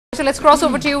So let's cross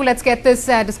over to you. Let's get this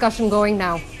discussion going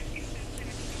now.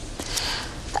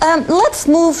 Let's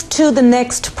move to the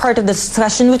next part of the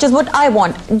discussion, which is what I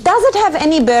want. Does it have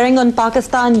any bearing on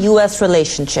Pakistan-US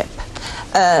relationship,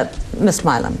 Mr.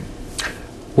 Milam?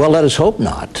 Well, let us hope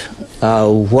not.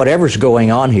 Whatever's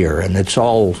going on here, and it's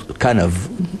all kind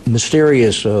of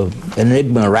mysterious,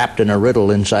 enigma wrapped in a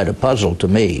riddle inside a puzzle to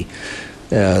me.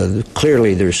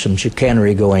 Clearly there's some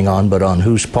chicanery going on, but on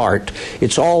whose part?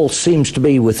 It all seems to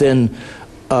be within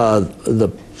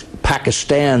the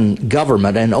Pakistan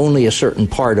government and only a certain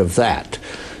part of that.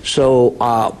 So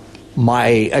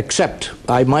except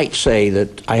I might say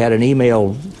that I had an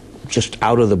email just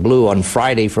out of the blue on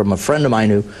Friday from a friend of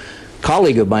mine,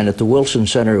 colleague of mine at the Wilson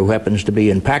Center who happens to be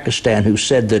in Pakistan, who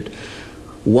said that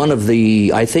one of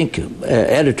the, I think,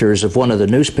 editors of one of the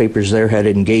newspapers there had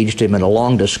engaged him in a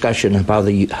long discussion about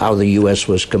how the U.S.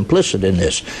 was complicit in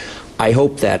this. I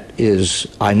hope that is,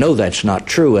 I know that's not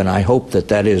true, and I hope that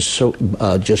that is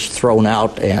just thrown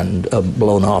out and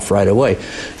blown off right away.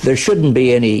 There shouldn't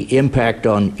be any impact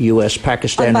on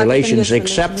U.S.-Pakistan relations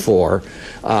except for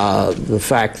the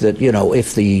fact that, you know,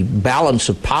 if the balance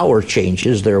of power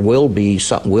changes, there will be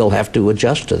something, we'll have to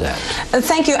adjust to that.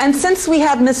 Thank you. And since we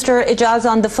have Mr. Ijaz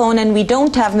on the phone and we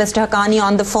don't have Mr. Haqqani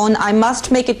on the phone, I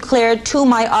must make it clear to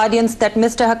my audience that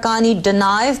Mr. Haqqani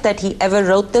denies that he ever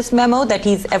wrote this memo, that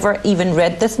he's ever even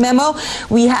read this memo.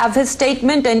 We have his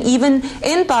statement, and even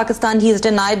in Pakistan he's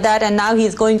denied that, and now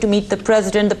he's going to meet the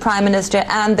President, the Prime Minister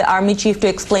and the Army Chief to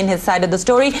explain his side of the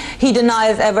story. He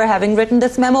denies ever having written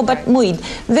this memo. But Moeed,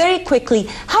 very quickly,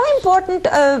 how important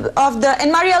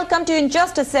and Maria, I'll come to you in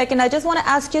just a second. I just want to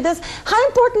ask you this. How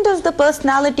important is the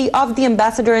personality of the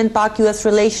ambassador in Pak-US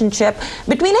relationship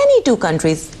between any two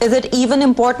countries? Is it even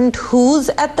important who's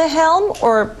at the helm,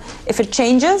 or if it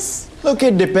changes? Look,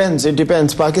 it depends. It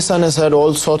depends. Pakistan has had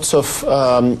all sorts of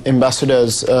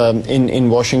ambassadors in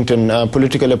Washington,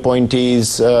 political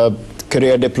appointees,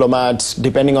 career diplomats.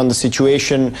 Depending on the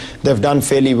situation, they've done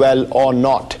fairly well or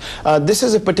not. This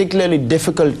is a particularly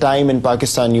difficult time in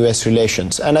Pakistan-US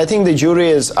relations, and I think the jury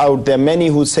is out. There are many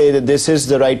who say that this is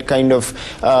the right kind of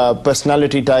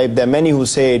personality type. There are many who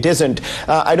say it isn't.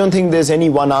 I don't think there's any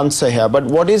one answer here, but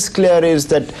what is clear is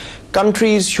that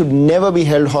countries should never be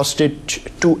held hostage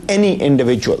to any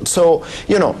individual. So,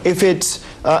 you know, if it's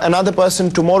another person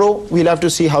tomorrow, we'll have to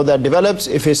see how that develops.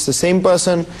 If it's the same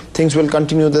person, things will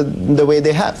continue the way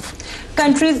they have.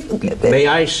 Countries... May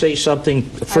I say something?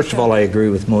 First of all, I agree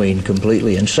with Moeed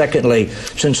completely. And secondly,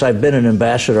 since I've been an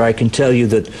ambassador, I can tell you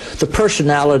that the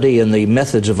personality and the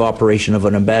methods of operation of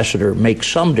an ambassador make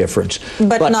some difference.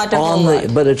 But not a whole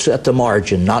lot. But it's at the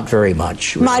margin, not very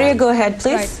much. Really. Maria, go ahead,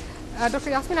 please. Right.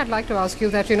 Dr. Yasmin, I'd like to ask you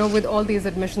that, you know, with all these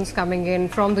admissions coming in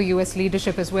from the U.S.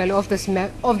 leadership as well of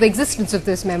the existence of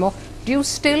this memo, do you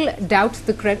still doubt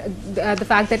the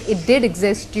fact that it did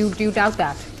exist? Do you doubt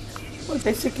that? Well,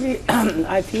 basically,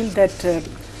 I feel that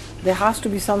there has to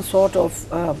be some sort of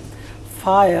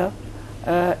fire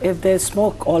if there's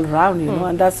smoke all around, you know,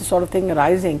 and that's the sort of thing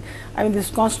arising. I mean,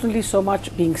 there's constantly so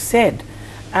much being said,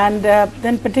 and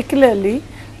then particularly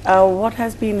what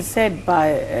has been said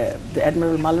by the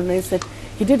Admiral Milam is that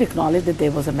he did acknowledge that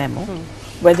there was a memo,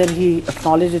 whether he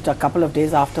acknowledged it a couple of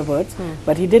days afterwards,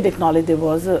 but he did acknowledge there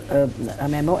was a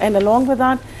memo, and along with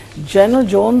that, General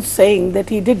Jones saying that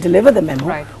he did deliver the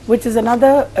memo, which is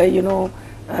another,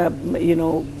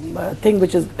 thing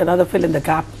which is another fill in the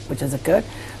gap which has occurred.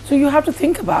 So you have to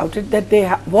think about it, that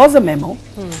there was a memo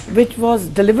which was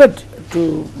delivered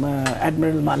to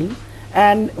Admiral Milam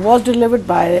and was delivered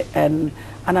by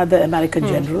another American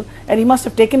general, and he must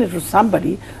have taken it to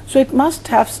somebody. So it must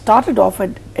have started off,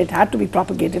 and it had to be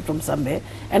propagated from somewhere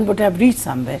and would have reached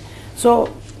somewhere. So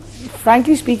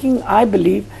frankly speaking, I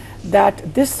believe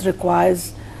that this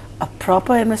requires a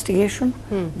proper investigation.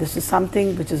 This is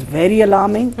something which is very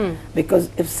alarming,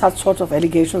 because if such sorts of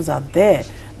allegations are there,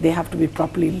 they have to be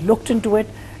properly looked into it,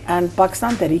 and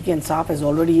Pakistan Tehreek-I-Insaf has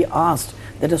already asked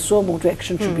that a suo motu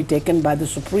action should be taken by the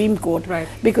Supreme Court,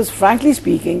 because frankly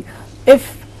speaking,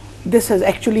 if this has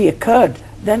actually occurred,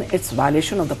 then it's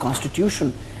violation of the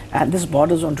Constitution, and this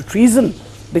borders on to treason,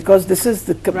 because this is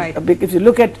the if you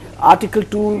look at Article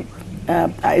 2,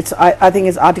 I think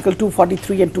it's Article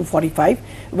 243 and 245,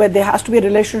 where there has to be a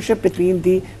relationship between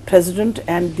the President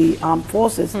and the armed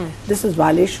forces. This is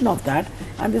violation of that,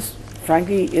 and this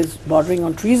frankly is bordering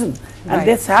on treason, and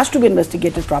this has to be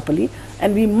investigated properly,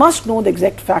 and we must know the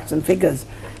exact facts and figures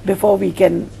before we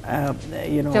can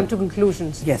jump to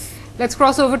conclusions. Yes. Let's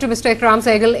cross over to Mr. Ikram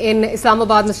Sehgal in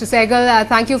Islamabad. Mr. Sehgal,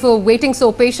 thank you for waiting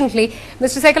so patiently.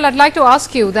 Mr. Sehgal, I'd like to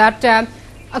ask you that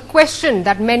a question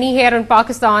that many here in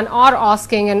Pakistan are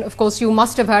asking, and of course you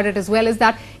must have heard it as well, is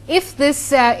that if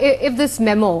this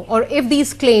memo or if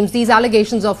these claims, these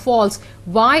allegations are false,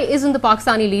 why isn't the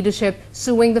Pakistani leadership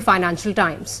suing the Financial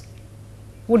Times?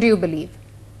 What do you believe?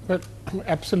 Well,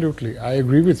 absolutely, I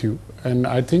agree with you, and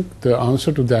I think the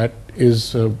answer to that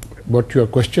is what your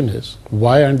question is.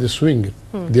 Why aren't they suing it?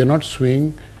 They are not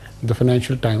suing the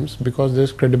Financial Times because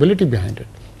there's credibility behind it.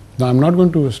 Now, I'm not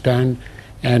going to stand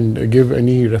and give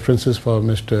any references for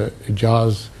Mr.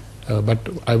 Ijaz, but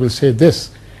I will say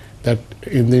this, that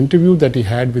in the interview that he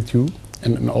had with you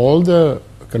and in all the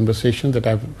conversations that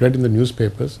I've read in the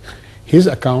newspapers, his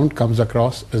account comes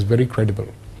across as very credible.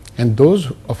 And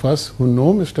those of us who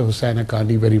know Mr. Hussain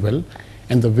Haqqani very well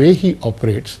and the way he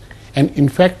operates, and in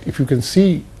fact, if you can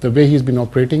see the way he's been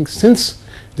operating since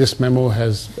this memo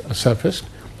has surfaced,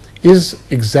 is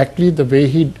exactly the way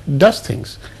he does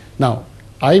things. Now,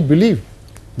 I believe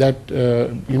that,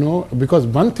 because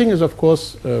one thing is of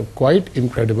course quite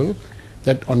incredible,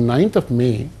 that on 9th of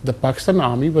May, the Pakistan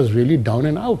army was really down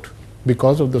and out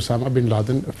because of the Osama bin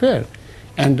Laden affair.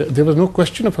 And there was no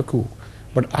question of a coup.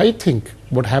 But I think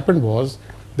what happened was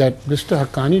that Mr.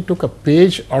 Haqqani took a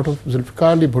page out of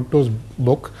Zulfiqar Ali Bhutto's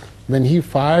book when he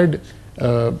fired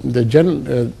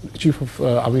the Chief of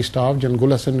Army Staff, General Gul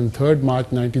Hassan, on 3rd March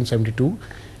 1972.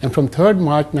 And from 3rd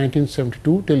March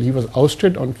 1972 till he was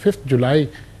ousted on 5th July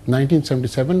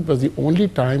 1977 was the only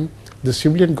time the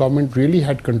civilian government really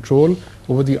had control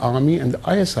over the army and the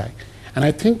ISI. And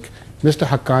I think Mr.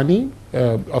 Haqqani,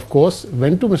 of course,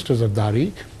 went to Mr.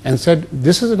 Zardari and said,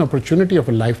 this is an opportunity of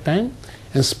a lifetime,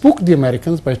 and spooked the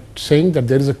Americans by saying that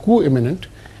there is a coup imminent,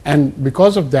 and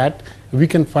because of that, we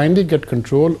can finally get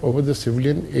control over the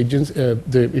civilian agents,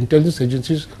 the intelligence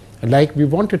agencies like we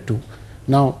wanted to.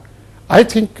 Now, I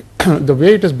think the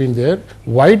way it has been there,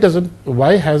 why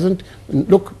hasn't,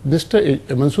 look,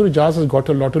 Mr. Mansoor Ijaz has got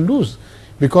a lot to lose,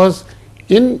 because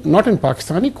not in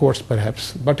Pakistani courts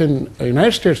perhaps, but in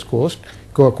United States courts,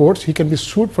 he can be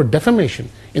sued for defamation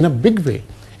in a big way,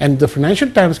 and the Financial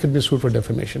Times can be sued for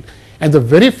defamation. And the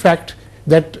very fact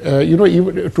that,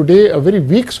 even today a very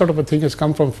weak sort of a thing has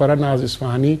come from Farah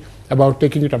Isfahani about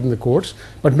taking it up in the courts,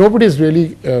 but nobody has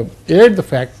really aired the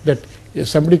fact that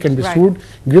somebody can be sued,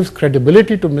 gives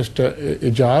credibility to Mr.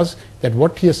 Ijaz that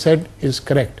what he has said is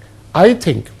correct. I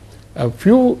think a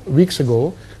few weeks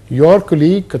ago, your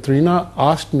colleague Katrina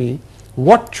asked me,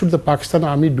 what should the Pakistan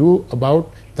Army do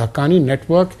about the Haqqani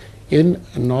network in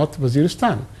North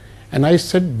Waziristan? And I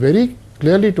said very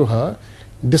clearly to her,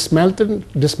 dismantle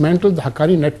the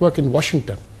Haqqani network in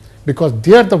Washington, because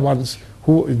they are the ones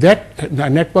who, that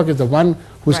network is the one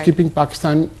who is keeping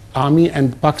Pakistan Army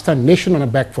and Pakistan nation on a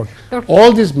back foot.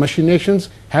 All these machinations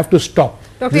have to stop.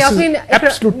 Dr. Yasmin,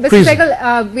 Mr.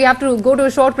 Sehgal, we have to go to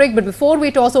a short break, but before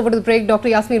we toss over to the break, Dr.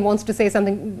 Yasmin wants to say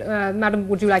something. Madam,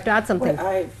 would you like to add something?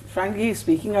 Well, frankly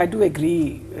speaking, I do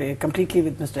agree completely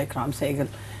with Mr. Ikram Sehgal,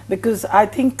 because I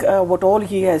think what all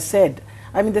he has said,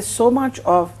 I mean, there's so much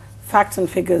of facts and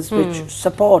figures which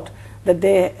support that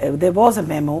there was a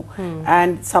memo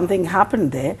and something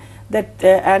happened there. That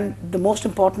and the most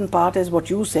important part is what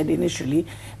you said initially,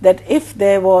 that if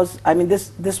there was, I mean,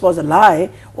 this was a lie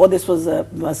or this was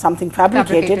something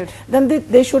fabricated, then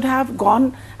they should have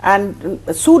gone and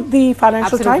sued the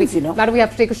Financial Times, Madam, we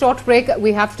have to take a short break.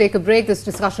 We have to take a break. This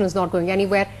discussion is not going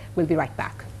anywhere. We'll be right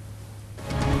back.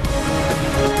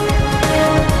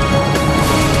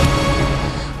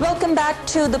 Welcome back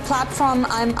to the platform.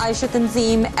 I'm Ayesha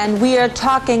Tanzeem, and we are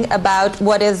talking about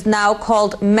what is now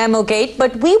called Memogate,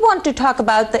 but we want to talk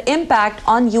about the impact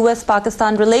on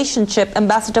US-Pakistan relationship.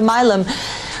 Ambassador Milam,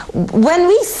 when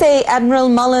we say Admiral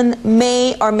Mullen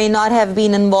may or may not have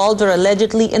been involved or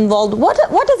allegedly involved, what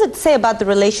does it say about the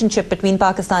relationship between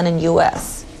Pakistan and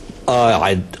US?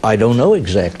 I don't know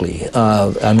exactly.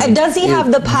 I mean, does he have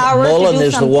the power Mullen to do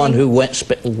is something? the one who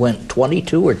went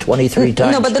 22 or 23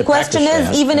 times. No, but the question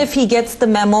is, even if he gets the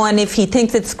memo and if he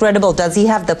thinks it's credible, does he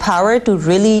have the power to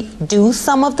really do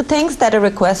some of the things that are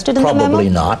requested in the memo? Probably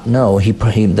not. No,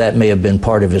 that may have been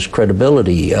part of his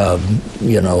credibility,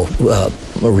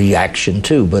 reaction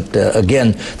too. But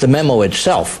again, the memo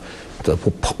itself, the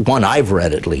one I've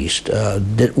read at least,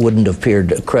 wouldn't have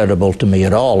appeared credible to me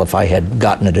at all if I had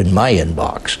gotten it in my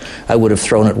inbox. I would have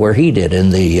thrown it where he did,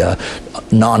 in the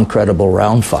non-credible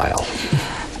round file.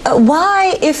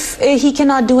 Why, if he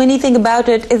cannot do anything about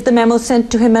it, is the memo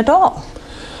sent to him at all?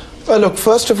 Well, look,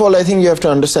 first of all, I think you have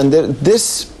to understand that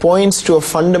this points to a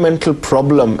fundamental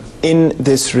problem in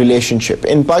this relationship.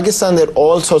 In Pakistan, there are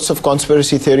all sorts of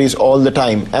conspiracy theories all the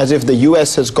time, as if the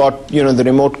US has got, the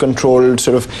remote controlled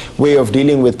sort of way of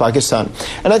dealing with Pakistan.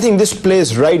 And I think this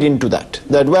plays right into that,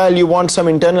 well, you want some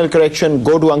internal correction,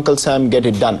 go to Uncle Sam, get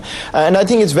it done. And I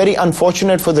think it's very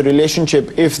unfortunate for the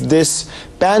relationship if this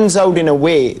pans out in a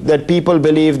way that people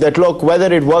believe that, look,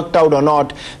 whether it worked out or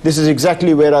not, this is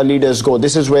exactly where our leaders go.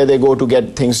 This is where they go to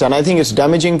get things done. I think it's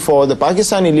damaging for the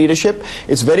Pakistani leadership.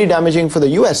 It's very damaging for the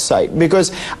US side,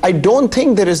 because I don't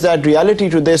think there is that reality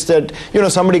to this that,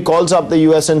 somebody calls up the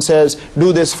US and says,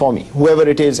 do this for me, whoever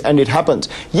it is, and it happens.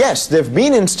 Yes, there have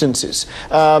been instances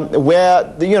where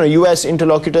the US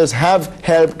interlocutors have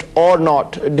helped or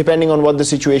not, depending on what the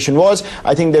situation was.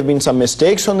 I think there have been some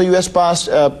mistakes on the US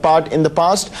part in the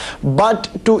past.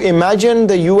 But to imagine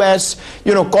the US,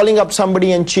 calling up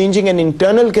somebody and changing an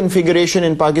internal configuration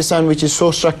in Pakistan which is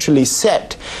so structurally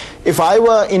set, if I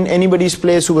were in anybody's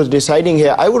place who was deciding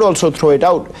here, I would also throw it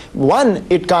out. One,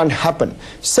 it can't happen.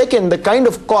 Second, the kind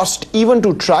of cost even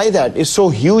to try that is so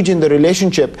huge in the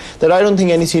relationship that I don't think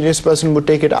any serious person would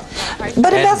take it up.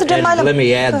 But Ambassador Milam, let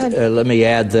me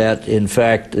add that, in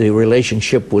fact, the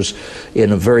relationship was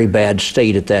in a very bad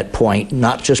state at that point,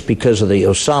 not just because of the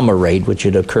Osama raid, which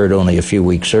had occurred only a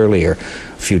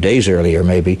few days earlier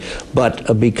maybe,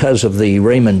 but because of the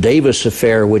Raymond Davis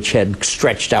affair, which had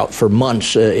stretched out for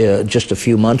months, just a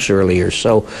few months earlier.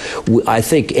 So I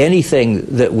think anything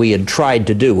that we had tried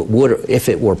to do, if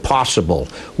it were possible,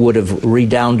 would have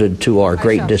redounded to our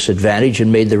great disadvantage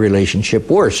and made the relationship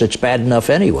worse. It's bad enough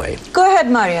anyway. Go ahead,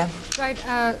 Maria. Right.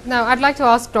 Now, I'd like to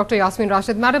ask Dr. Yasmin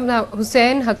Rashid. Madam, now,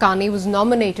 Hussain Haqqani was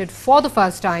nominated for the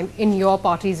first time in your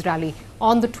party's rally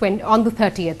on the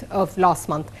 30th of last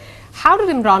month. How did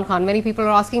Imran Khan, many people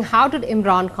are asking, how did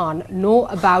Imran Khan know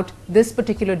about this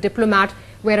particular diplomat,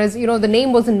 whereas, the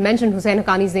name wasn't mentioned, Hussain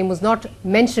Haqqani's name was not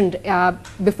mentioned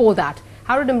before that?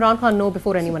 How did Imran Khan know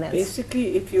before anyone else?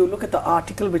 Basically, if you look at the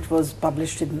article which was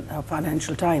published in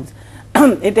Financial Times,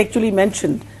 it actually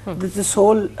mentioned that this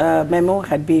whole memo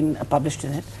had been published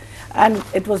in it. And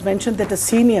it was mentioned that a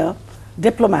senior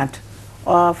diplomat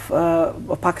of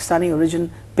Pakistani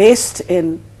origin based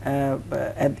in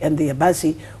and the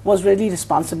embassy was really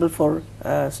responsible for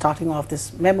starting off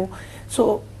this memo.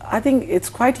 So I think it's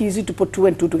quite easy to put two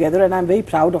and two together, and I'm very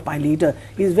proud of my leader.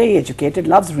 He's very educated,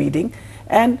 loves reading,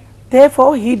 and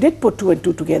therefore he did put two and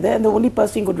two together, and the only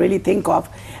person he could really think of,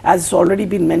 as it's already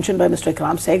been mentioned by Mr.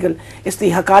 Ikram Sehgal, is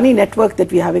the Haqqani network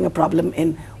that we're having a problem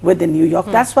with in New York.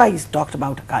 That's why he's talked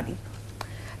about Haqqani.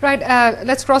 Right,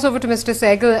 let's cross over to Mr.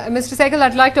 Sehgal. Mr. Sehgal,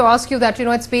 I'd like to ask you that,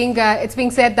 it's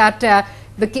being said that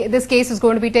this case is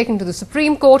going to be taken to the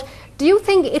Supreme Court. Do you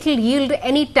think it will yield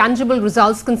any tangible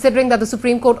results, considering that the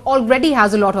Supreme Court already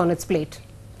has a lot on its plate?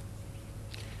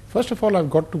 First of all, I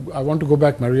want to go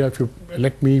back, Maria, if you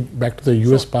let me, back to the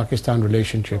US-Pakistan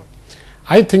relationship.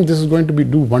 I think this is going to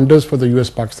do wonders for the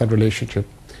US-Pakistan relationship.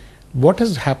 What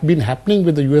has been happening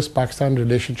with the US-Pakistan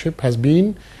relationship has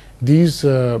been these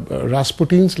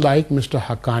Rasputins like Mr.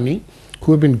 Haqqani,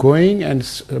 who have been going and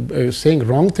saying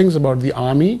wrong things about the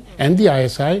army and the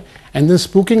ISI, and then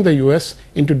spooking the US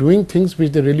into doing things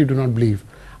which they really do not believe.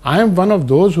 I am one of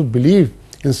those who believe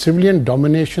in civilian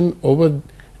domination over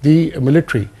the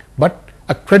military, but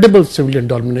a credible civilian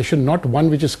domination, not one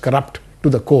which is corrupt to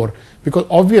the core, because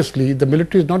obviously the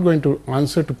military is not going to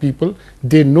answer to people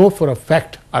they know for a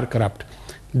fact are corrupt.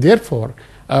 Therefore,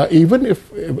 even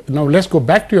if, now let's go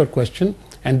back to your question,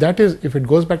 and that is, if it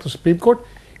goes back to Supreme Court,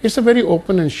 it's a very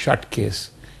open and shut case.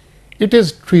 It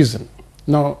is treason.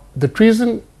 Now, the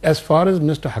treason, as far as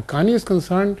Mr. Haqqani is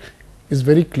concerned, is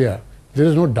very clear. There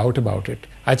is no doubt about it.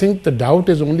 I think the doubt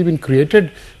has only been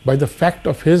created by the fact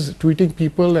of his tweeting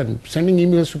people and sending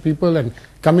emails to people and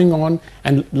coming on.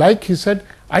 And like he said,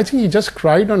 I think he just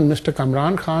cried on Mr.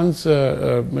 Kamran Khan's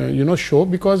show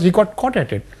because he got caught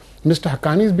at it. Mr.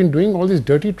 Haqqani has been doing all these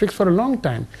dirty tricks for a long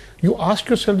time. You ask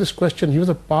yourself this question. He was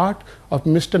a part of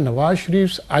Mr. Nawaz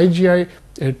Sharif's IGI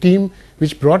team,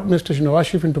 which brought Mr. Nawaz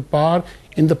Sharif into power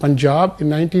in the Punjab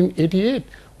in 1988.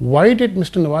 Why did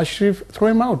Mr. Nawaz Sharif throw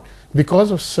him out?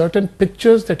 Because of certain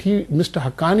pictures that Mr.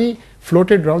 Haqqani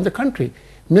floated around the country.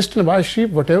 Mr. Nawaz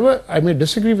Sharif, whatever, I may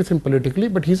disagree with him politically,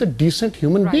 but he's a decent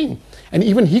human being. And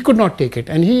even he could not take it.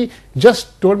 And he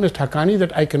just told Mr. Haqqani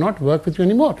that I cannot work with you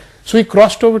anymore. So he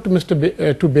crossed over to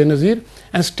Benazir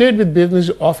and stayed with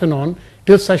Benazir off and on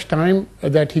till such time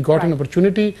that he got an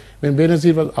opportunity when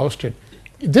Benazir was ousted.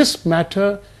 This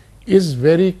matter is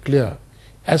very clear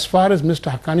as far as Mr.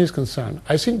 Haqqani is concerned.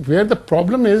 I think where the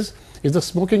problem is the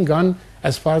smoking gun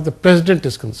as far as the president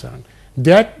is concerned.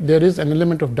 That there is an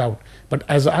element of doubt. But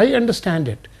as I understand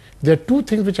it, there are two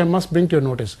things which I must bring to your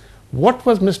notice. what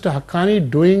was Mr. Haqqani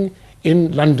doing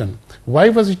in London? Why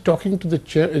was he talking to the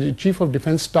Chief of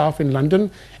Defence Staff in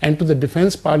London and to the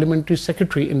Defence Parliamentary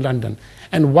Secretary in London?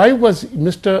 And why was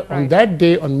on that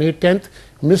day, on May 10th,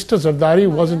 Mr. Zardari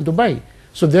was in Dubai?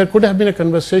 So there could have been a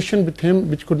conversation with him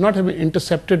which could not have been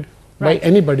intercepted by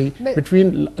anybody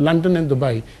between London and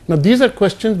Dubai. Now these are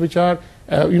questions which are,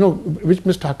 which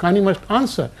Mr. Haqqani must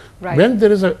answer. When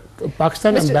there is a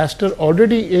Pakistan ambassador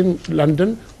already in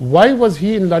London, why was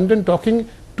he in London talking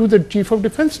to the Chief of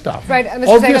Defence Staff?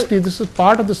 Obviously, this is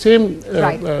part of the same,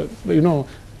 Mr.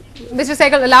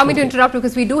 Sehgal, allow me to interrupt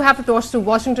because we do have to toss to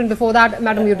Washington. Before that,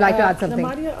 Madam, you'd like to add something.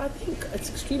 Maria, I think it's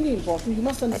extremely important. You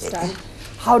must understand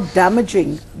how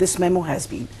damaging this memo has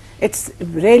been. It's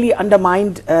really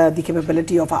undermined the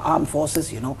capability of our armed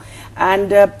forces, and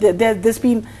there's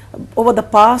been, over the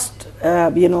past,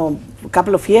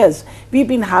 couple of years, we've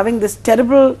been having this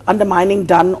terrible undermining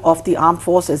done of the armed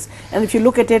forces. And if you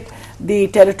look at it, the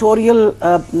territorial,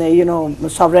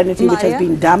 sovereignty which has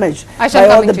been damaged by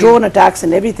all the drone attacks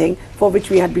and everything for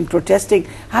which we had been protesting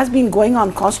has been going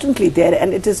on constantly there.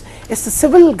 And it's the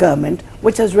civil government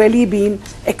which has really been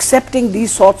accepting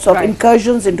these sorts of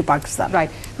incursions into Pakistan. Right.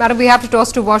 Madam, we have to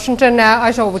toss to Washington.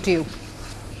 Ayesha, over to you.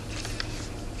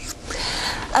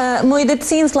 Moeed, it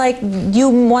seems like you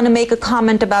want to make a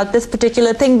comment about this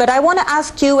particular thing, but I want to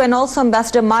ask you and also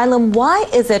Ambassador Milam, why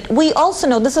is it, we also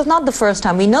know, this is not the first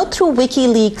time, we know through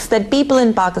WikiLeaks that people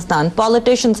in Pakistan,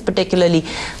 politicians particularly,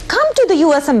 come to the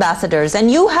US ambassadors,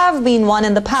 and you have been one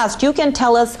in the past. You can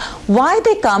tell us why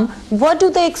they come, what do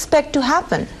they expect to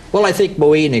happen? Well, I think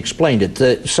Moeed explained it,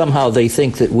 that somehow they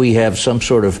think that we have some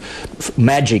sort of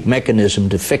magic mechanism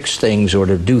to fix things or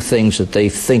to do things that they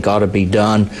think ought to be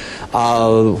done.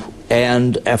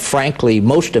 Frankly,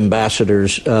 most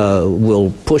ambassadors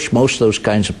will push most of those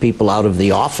kinds of people out of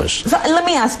the office. So let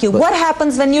me ask you, what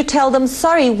happens when you tell them,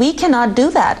 sorry, we cannot do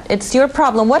that? It's your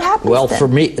problem. What happens Well, then? for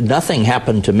me, nothing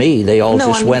happened to me. They all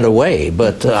just went away.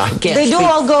 But I can't They do speak.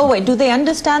 all go away. Do they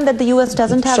understand that the U.S.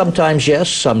 doesn't have... Sometimes yes,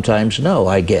 sometimes no,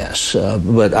 I guess.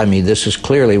 But, I mean, this is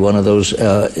clearly one of those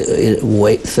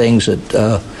things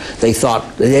that they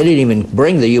thought... They didn't even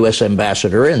bring the U.S.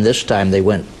 ambassador in. This time they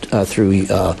went through...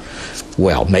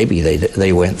 well, maybe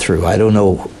they went through. I don't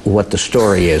know what the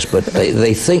story is, but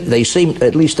they seem,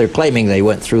 at least they're claiming they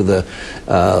went through the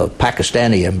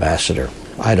Pakistani ambassador.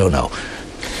 I don't know.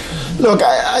 Look,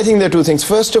 I think there are two things.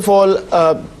 First of all,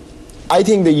 I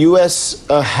think the US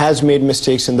has made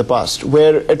mistakes in the past,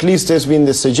 where at least there's been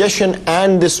this suggestion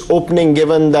and this opening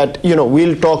given that,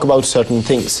 we'll talk about certain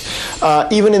things.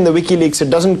 Even in the WikiLeaks, it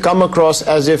doesn't come across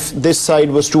as if this side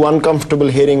was too uncomfortable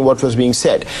hearing what was being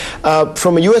said.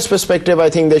 From a US perspective, I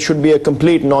think there should be a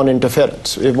complete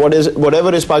non-interference.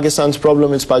 Whatever is Pakistan's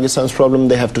problem, it's Pakistan's problem,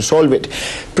 they have to solve it.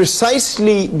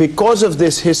 Precisely because of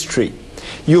this history,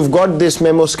 you've got this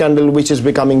memo scandal which is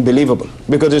becoming believable,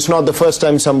 because it's not the first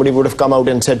time somebody would have come out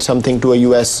and said something to a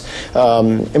US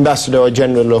ambassador or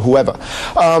general or whoever.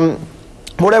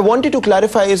 What I wanted to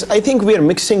clarify is, I think we are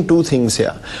mixing two things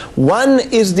here. One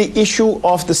is the issue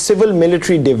of the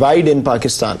civil-military divide in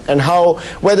Pakistan, and how,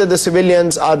 whether the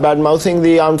civilians are bad-mouthing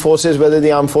the armed forces, whether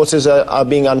the armed forces are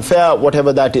being unfair,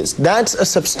 whatever that is. That's a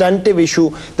substantive issue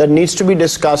that needs to be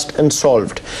discussed and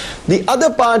solved. The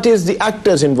other part is the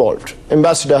actors involved.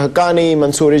 Ambassador Haqqani,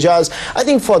 Mansoor Ijaz. I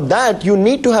think for that, you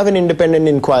need to have an independent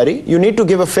inquiry. You need to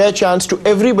give a fair chance to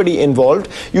everybody involved.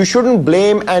 You shouldn't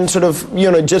blame and sort of,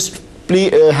 just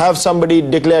have somebody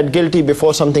declared guilty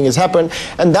before something has happened,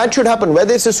 and that should happen,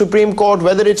 whether it's a Supreme Court,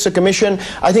 whether it's a commission.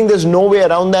 I think there's no way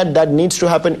around that. That needs to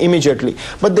happen immediately.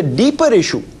 But the deeper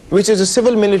issue, which is the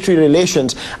civil-military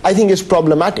relations, I think is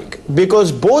problematic,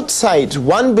 because both sides,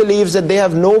 one believes that they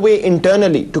have no way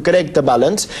internally to correct the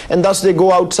balance, and thus they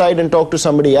go outside and talk to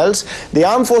somebody else. The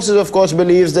armed forces, of course,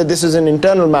 believes that this is an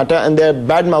internal matter, and they're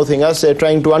bad-mouthing us, they're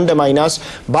trying to undermine us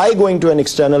by going to an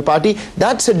external party.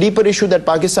 That's a deeper issue that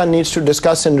Pakistan needs to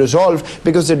discuss and resolve,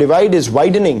 because the divide is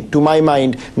widening, to my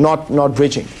mind, not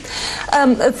bridging.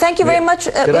 Thank you very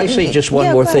much. Could I say just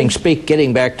one more thing?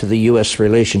 Getting back to the U.S.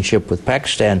 relationship with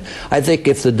Pakistan, I think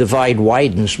if the divide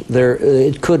widens,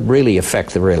 it could really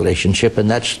affect the relationship, and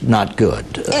that's not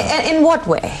good. In what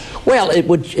way? Well,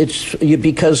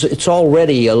 because it's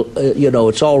already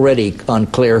it's already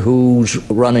unclear who's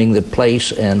running the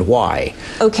place and why.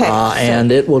 Okay.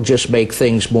 And it will just make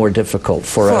things more difficult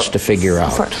for us to figure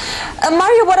out.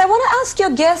 Mario, what I want to ask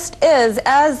your guest is,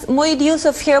 as Moeed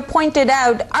Yusuf here pointed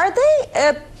out, are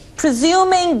they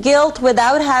presuming guilt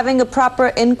without having a proper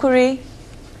inquiry?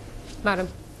 Madam.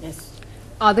 Yes.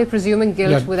 Are they presuming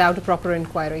guilt without a proper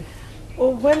inquiry?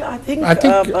 Oh, well, I think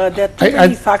there are too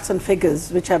many facts and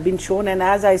figures which have been shown, and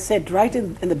as I said right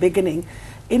in the beginning,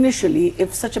 initially,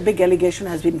 if such a big allegation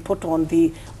has been put on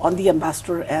the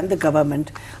ambassador and the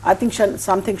government, I think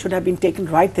something should have been taken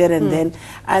right there and then,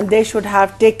 and they should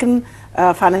have taken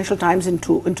Financial Times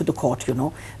into the court. You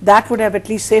know, that would have at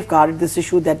least safeguarded this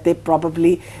issue, that they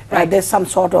probably there's some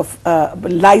sort of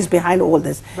lies behind all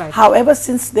this. Right. However,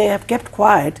 since they have kept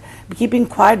quiet, keeping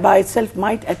quiet by itself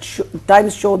might at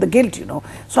times show the guilt. You know,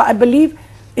 so I believe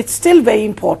it's still very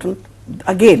important.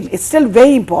 Again, it's still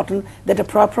very important that a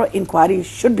proper inquiry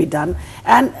should be done,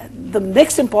 and the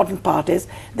next important part is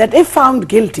that if found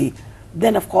guilty,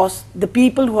 then of course the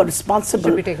people who are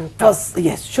responsible should be taken to task.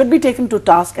 Yes, should be taken to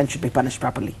task and should be punished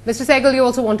properly. Mr. Sehgal, you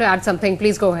also want to add something.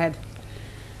 Please go ahead.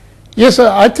 Yes,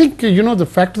 I think, you know, the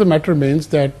fact of the matter remains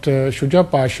that Shuja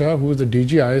Pasha, who was the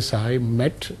DG ISI,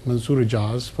 met Mansoor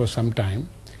Ijaz for some time,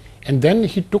 and then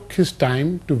he took his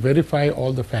time to verify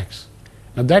all the facts.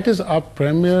 Now, that is our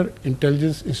premier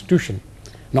intelligence institution.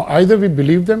 Now, either we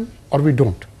believe them or we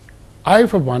don't. I,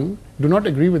 for one, do not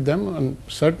agree with them on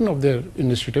certain of their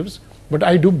initiatives, but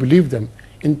I do believe them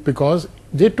because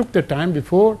they took the time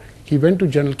before he went to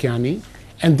General Kiani,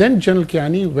 and then General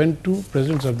Kiani went to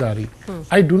President Zardari.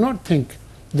 I do not think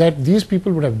that these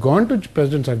people would have gone to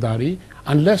President Zardari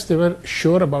unless they were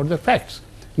sure about the facts.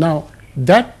 Now,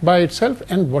 that by itself,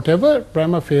 and whatever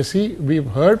prima facie we've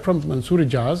heard from Mansoor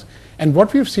Ijaz, and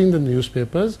what we've seen in the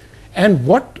newspapers, and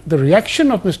what the reaction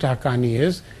of Mr. Haqqani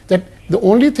is, that the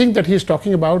only thing that he's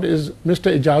talking about is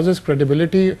Mr. Ijaz's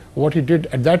credibility, what he did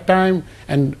at that time,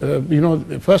 and you know,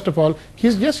 first of all,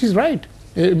 he's right.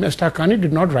 Mr. Haqqani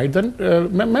did not write the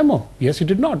memo. Yes, he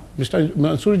did not. Mr.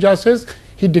 Mansoor Ijaz says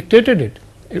he dictated it.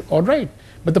 All right.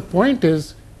 But the point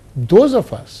is, those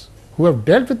of us who have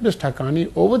dealt with Mr.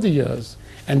 Haqqani over the years,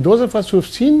 and those of us who have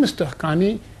seen Mr.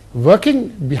 Haqqani working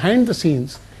behind the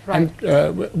scenes, and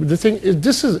the thing is,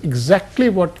 this is exactly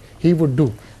what he would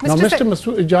do. Now, Mr.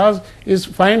 Mansoor Ijaz is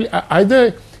finally,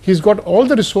 either he's got all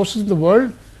the resources in the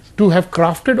world to have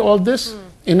crafted all this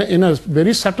in a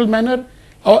very subtle manner,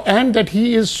 and that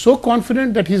he is so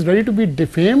confident that he's ready to be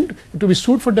defamed, to be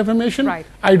sued for defamation.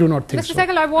 I do not think so. Mr.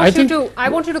 Sehgal, I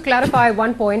want you to clarify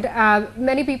one point.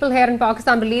 Many people here in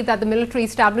Pakistan believe that the military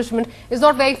establishment is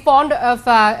not very fond of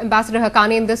Ambassador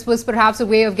Haqqani, and this was perhaps a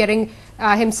way of getting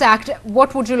him sacked.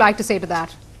 What would you like to say to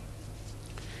that?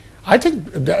 I think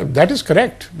that is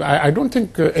correct. I don't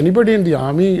think anybody in the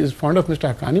army is fond of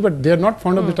Mr. Haqqani, but they are not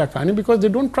fond of Mr. Haqqani because they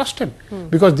don't trust him.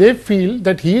 Because they feel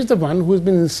that he is the one who has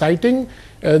been inciting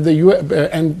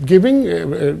and giving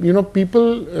you know,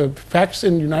 people facts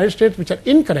in the United States which are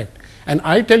incorrect. And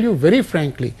I tell you very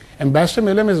frankly, Ambassador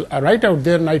Milam is right out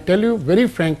there, and I tell you very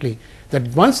frankly that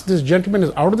once this gentleman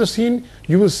is out of the scene,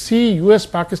 you will see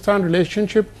US-Pakistan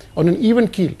relationship on an even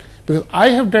keel. Because I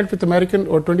have dealt with American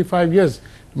over 25 years.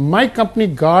 My company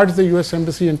guards the US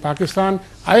Embassy in Pakistan.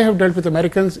 I have dealt with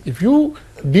Americans. If you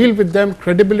deal with them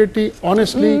credibility,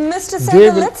 honestly, Mr. Sehgal, they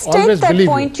will let's always take that believe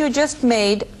point you just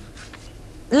made.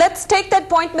 Let's take that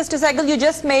point, Mr. Sehgal, you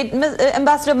just made.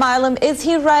 Ambassador Milam, is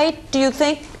he right? Do you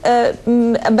think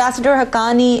Ambassador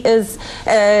Haqqani is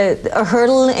a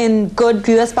hurdle in good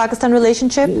US-Pakistan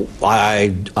relationship?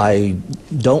 I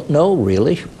don't know,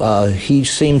 really. He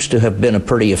seems to have been a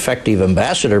pretty effective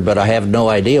ambassador, but I have no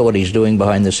idea what he's doing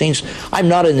behind the scenes. I'm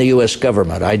not in the U.S.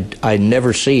 government. I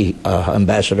never see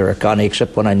Ambassador Haqqani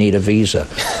except when I need a visa.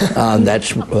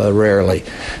 That's rarely.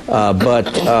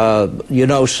 You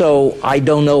know, so I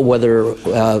don't know whether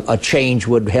a change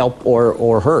would help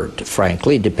or hurt,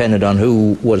 frankly, depending on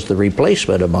who was the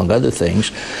replacement, among other things.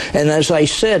 And as I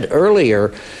said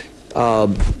earlier,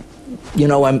 you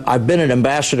know, I've been an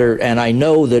ambassador, and I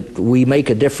know that we make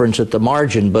a difference at the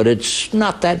margin, but it's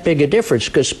not that big a difference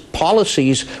because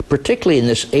policies, particularly in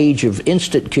this age of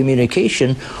instant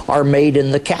communication, are made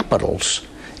in the capitals.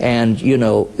 And, you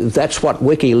know, that's what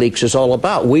WikiLeaks is all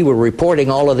about. We were reporting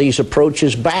all of these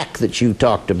approaches back that you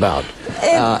talked about.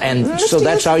 And so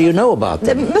that's how you know about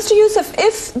them. Mr. Yusuf,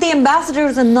 if the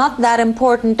ambassadors are not that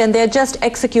important and they're just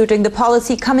executing the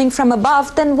policy coming from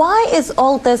above, then why is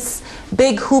all this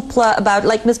big hoopla about,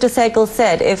 like Mr. Sehgal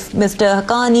said, if Mr.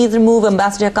 Haqqani is removed,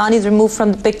 Ambassador Haqqani is removed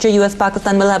from the picture,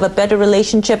 US-Pakistan will have a better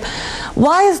relationship.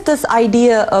 Why is this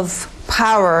idea of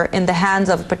power in the hands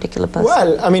of a particular person?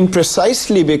 Well, I mean,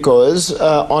 precisely because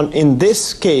in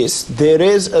this case, there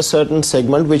is a certain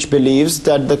segment which believes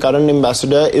that the current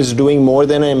ambassador is doing more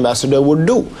than an ambassador would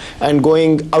do and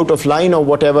going out of line or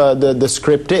whatever the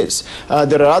script is.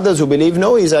 There are others who believe,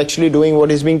 no, he's actually doing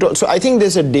what is being told. So I think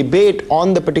there's a debate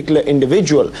on the particular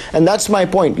individual, and that's my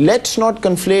point. Let's not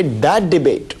conflate that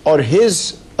debate or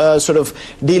his sort of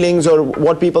dealings or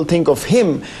what people think of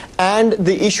him and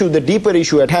the issue, the deeper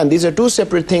issue at hand. These are two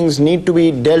separate things, need to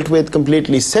be dealt with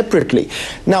completely separately.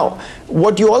 Now,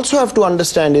 what you also have to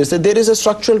understand is that there is a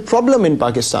structural problem in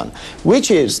Pakistan, which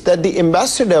is that the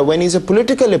ambassador, when he's a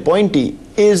political appointee,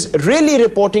 is really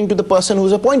reporting to the person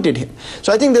who's appointed him.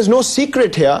 So I think there's no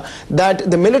secret here that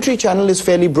the military channel is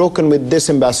fairly broken with this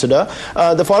ambassador.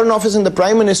 The Foreign Office and the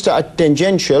Prime Minister are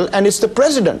tangential, and it's the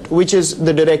President which is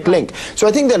the direct link. So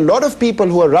I think there are a lot of people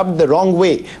who are rubbed the wrong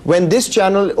way when this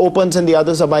channel opens and the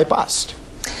others are bypassed.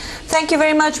 Thank you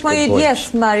very much, Moeed.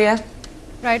 Yes, Maria.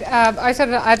 Right. I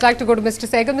said I'd like to go to Mr.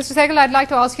 Sehgal. Mr. Sehgal, I'd like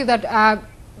to ask you that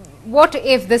what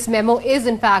if this memo is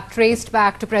in fact traced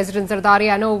back to President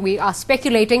Zardari? I know we are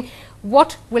speculating.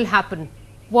 What will happen?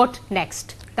 What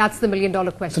next? That's the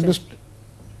million-dollar question.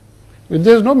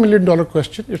 There's no million-dollar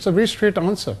question. It's a very straight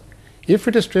answer. If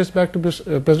it is traced back to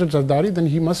President Zardari, then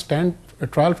he must stand a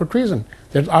trial for treason.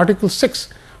 That's Article 6.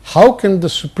 How can the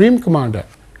Supreme Commander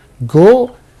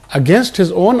go against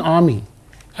his own army,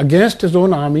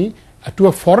 to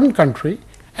a foreign country,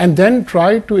 and then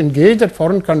try to engage that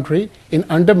foreign country in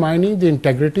undermining the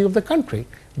integrity of the country?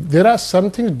 There are some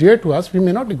things dear to us. We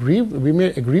may not agree. We may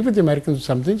agree with the Americans on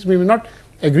some things. We may not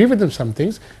agree with them some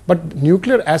things. But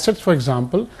nuclear assets, for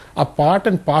example, are part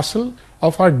and parcel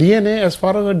of our DNA as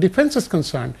far as our defense is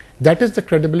concerned. That is the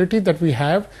credibility that we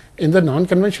have in the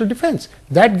non-conventional defense.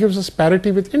 That gives us parity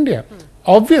with India.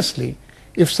 Obviously,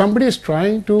 if somebody is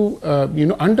trying to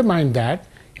undermine that,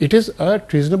 it is a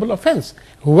treasonable offense.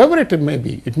 Whoever it may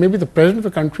be the president of the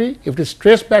country. If it is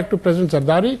traced back to President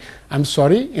Zardari, I'm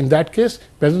sorry, in that case,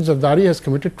 President Zardari has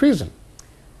committed treason.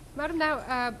 Madam,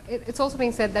 now it's also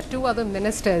being said that two other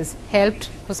ministers helped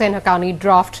Hussain Haqqani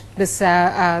draft this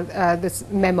this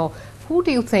memo. Who do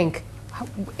you think,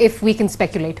 if we can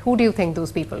speculate, who do you think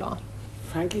those people are?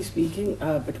 Frankly speaking,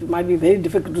 it might be very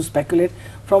difficult to speculate.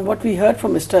 From what we heard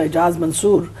from Mr. Ijaz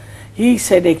Mansoor, he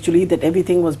said actually that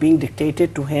everything was being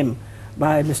dictated to him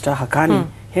by Mr. Haqqani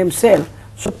himself.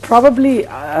 So probably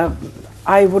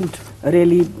I wouldn't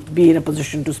really be in a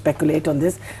position to speculate on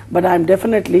this, but I'm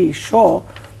definitely sure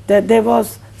that there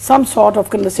was some sort of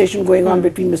conversation going on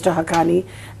between Mr. Haqqani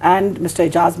and Mr.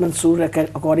 Ijaz Mansoor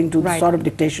according to the sort of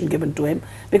dictation given to him,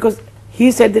 because he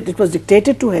said that it was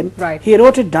dictated to him, he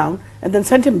wrote it down and then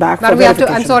sent him back for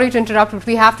verification. I'm sorry to interrupt, but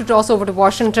we have to toss over to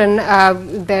Washington.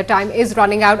 Their time is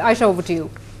running out. Ayesha, over to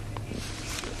you.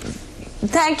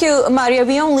 Thank you, Maria.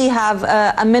 We only have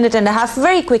a minute and a half.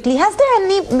 Very quickly, has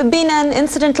there been an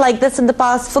incident like this in the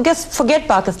past? Forget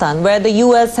Pakistan, where the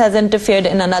US has interfered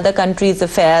in another country's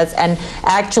affairs and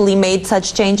actually made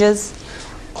such changes?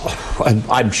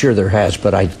 I'm sure there has,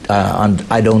 but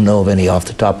I don't know of any off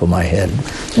the top of my head.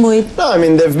 Moeed? No, I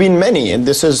mean, there have been many, and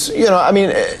this is, I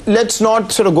mean, let's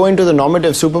not sort of go into the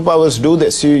normative superpowers do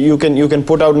this. You can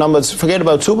put out numbers. Forget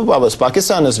about superpowers.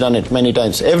 Pakistan has done it many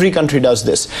times. Every country does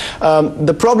this.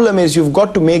 The problem is you've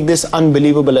got to make this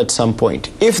unbelievable at some point.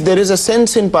 If there is a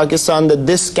sense in Pakistan that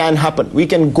this can happen, we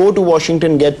can go to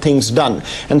Washington, get things done,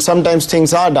 and sometimes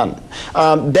things are done,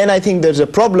 then I think there's a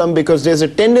problem, because there's a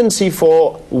tendency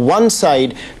for one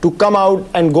side to come out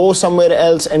and go somewhere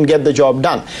else and get the job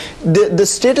done. The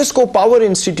status quo power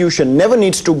institution never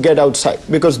needs to get outside,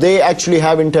 because they actually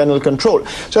have internal control.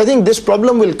 So I think this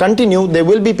problem will continue. There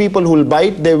will be people who will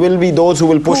bite. There will be those who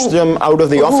will push them out of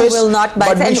the office. Who will not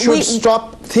bite. But we should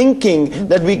stop thinking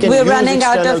that we can use external We're running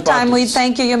out of time. Moeed,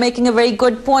 thank you. You're making a very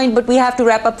good point, but we have to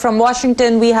wrap up from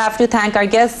Washington. We have to thank our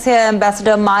guests here,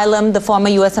 Ambassador Milam, the former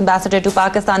U.S. Ambassador to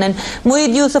Pakistan, and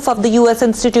Moeed Yusuf of the U.S.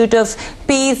 Institute of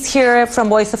Peace here from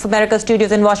Voice of America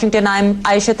Studios in Washington. I'm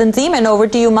Ayesha Tanzeem, and over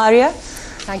to you, Maria.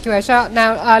 Thank you, Ayesha.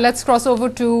 Now, let's cross over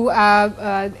to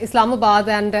Islamabad,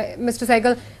 and Mr.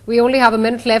 Sehgal, we only have a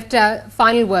minute left.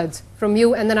 Final words from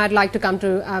you, and then I'd like to come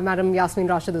to Madam Yasmin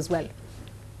Rashid as well.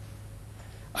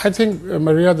 I think,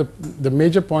 Maria, the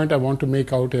major point I want to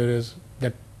make out here is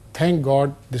that thank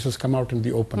God this has come out in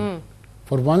the open.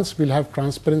 For once, we'll have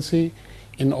transparency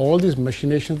in all these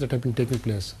machinations that have been taking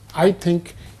place. I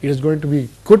think it is going to be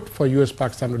good for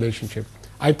US-Pakistan relationship.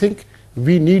 I think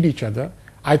we need each other.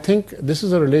 I think this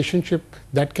is a relationship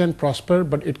that can prosper,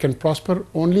 but it can prosper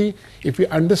only if we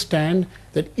understand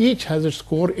that each has its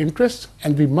core interests,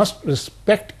 and we must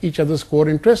respect each other's core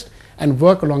interests and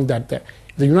work along that.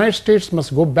 The United States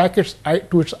must go back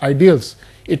to its ideals.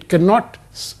 It cannot,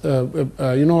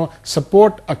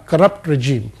 support a corrupt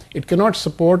regime. It cannot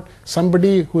support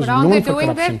somebody who's known for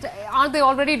corruption. Aren't they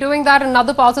already doing that in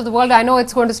other parts of the world? I know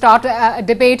it's going to start a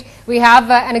debate. We have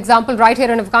an example right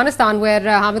here in Afghanistan where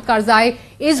Hamid Karzai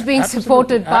is being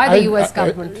supported by the US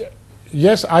government.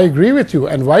 Yes, I agree with you.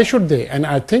 And why should they? And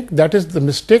I think that is the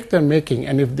mistake they're making.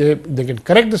 And if they can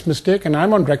correct this mistake, and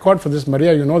I'm on record for this,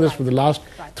 Maria, you know this, for the last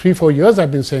 3-4 years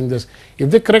I've been saying this. If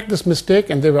they correct this mistake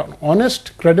and they were an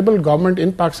honest, credible government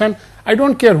in Pakistan, I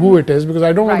don't care who it is, because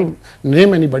I don't want to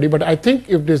name anybody, but I think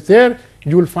if it is there,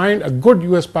 you will find a good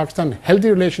US-Pakistan healthy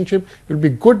relationship will be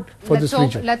good for this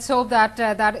region. Let's hope that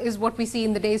that is what we see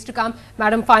in the days to come.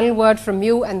 Madam, final word from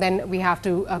you, and then we have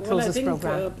to close this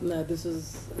program. This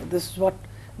is what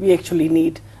we actually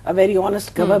need, a very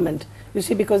honest government. You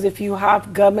see, because if you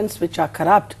have governments which are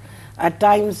corrupt, at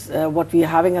times what we are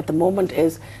having at the moment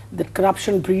is that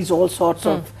corruption breeds all sorts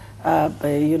of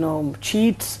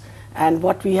cheats, and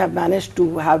what we have managed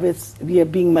to have is we are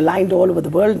being maligned all over the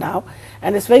world now,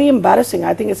 and it's very embarrassing.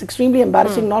 I think it's extremely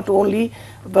embarrassing, not only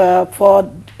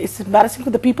it's embarrassing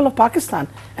for the people of Pakistan,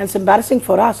 and it's embarrassing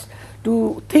for us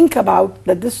to think about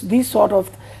that these sort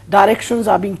of directions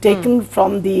are being taken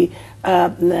from the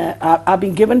are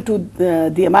being given to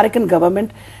the American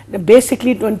government,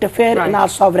 basically to interfere in our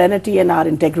sovereignty and our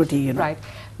integrity. Right.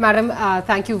 Madam,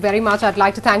 thank you very much. I'd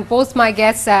like to thank both my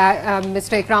guests,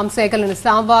 Mr. Ikram Sehgal in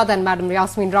Islamabad and Madam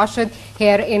Yasmin Rashid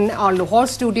here in our Lahore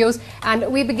studios. And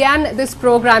we began this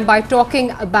program by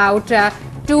talking about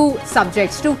two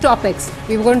subjects, two topics.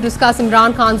 We were going to discuss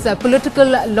Imran Khan's political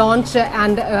launch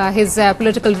and his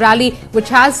political rally, which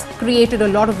has created a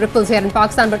lot of ripples here in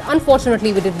Pakistan, but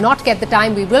unfortunately we did not get the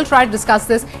time. We will try to discuss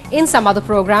this in some other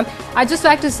program. I'd just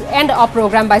like to end our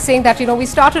program by saying that, we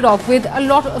started off with a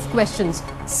lot of questions.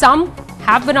 Some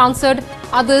have been answered,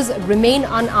 others remain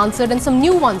unanswered, and some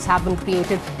new ones have been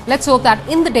created. Let's hope that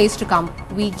in the days to come,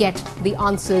 we get the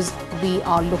answers we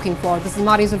are looking for. This is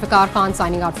Maria Zulfiqar Khan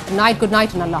signing out for tonight. Good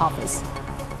night and Allah Hafiz.